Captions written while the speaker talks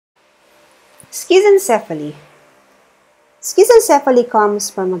Schizencephaly. Schizencephaly comes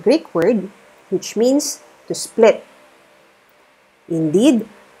from a Greek word which means to split. Indeed,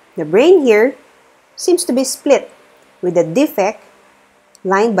 the brain here seems to be split with a defect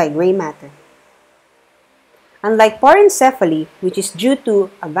lined by gray matter. Unlike Porencephaly, which is due to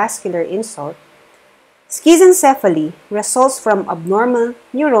a vascular insult, Schizencephaly results from abnormal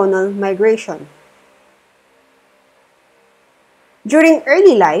neuronal migration. During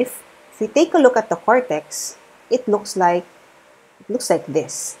early life, if we take a look at the cortex, it looks like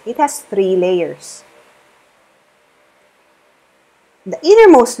this. It has 3 layers. The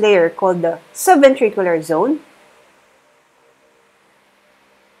innermost layer, called the subventricular zone,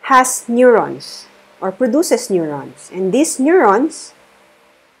 has neurons or produces neurons, and these neurons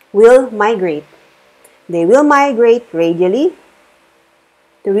will migrate. They will migrate radially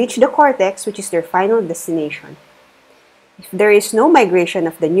to reach the cortex, which is their final destination. If there is no migration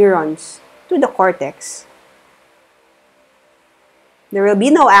of the neurons to the cortex, there will be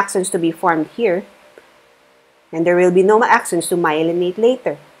no axons to be formed here, and there will be no axons to myelinate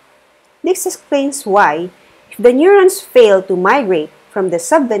later. This explains why, if the neurons fail to migrate from the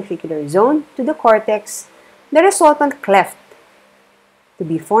subventricular zone to the cortex, the resultant cleft to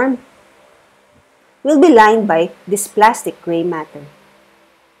be formed will be lined by dysplastic gray matter.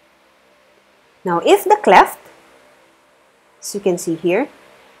 Now, if the cleft, as you can see here,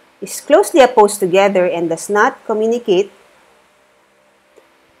 is closely opposed together and does not communicate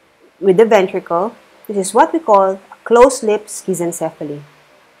with the ventricle, this is what we call a closed-lip schizencephaly.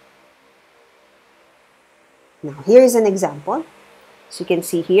 Now, here is an example. As you can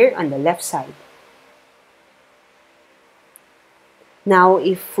see here on the left side. Now,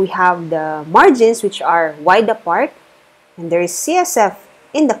 if we have the margins which are wide apart and there is CSF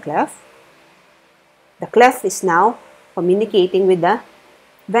in the cleft is now communicating with the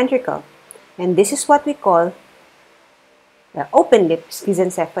ventricle. And this is what we call the open-lip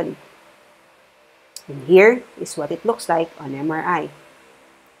schizencephaly. And here is what it looks like on MRI.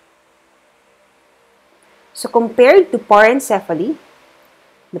 So compared to Porencephaly,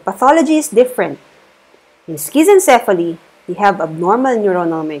 the pathology is different. In schizencephaly, we have abnormal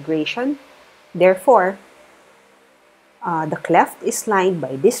neuronal migration. Therefore, the cleft is lined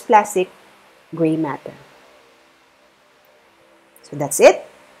by dysplastic gray matter. So that's it.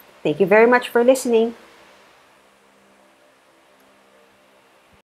 Thank you very much for listening.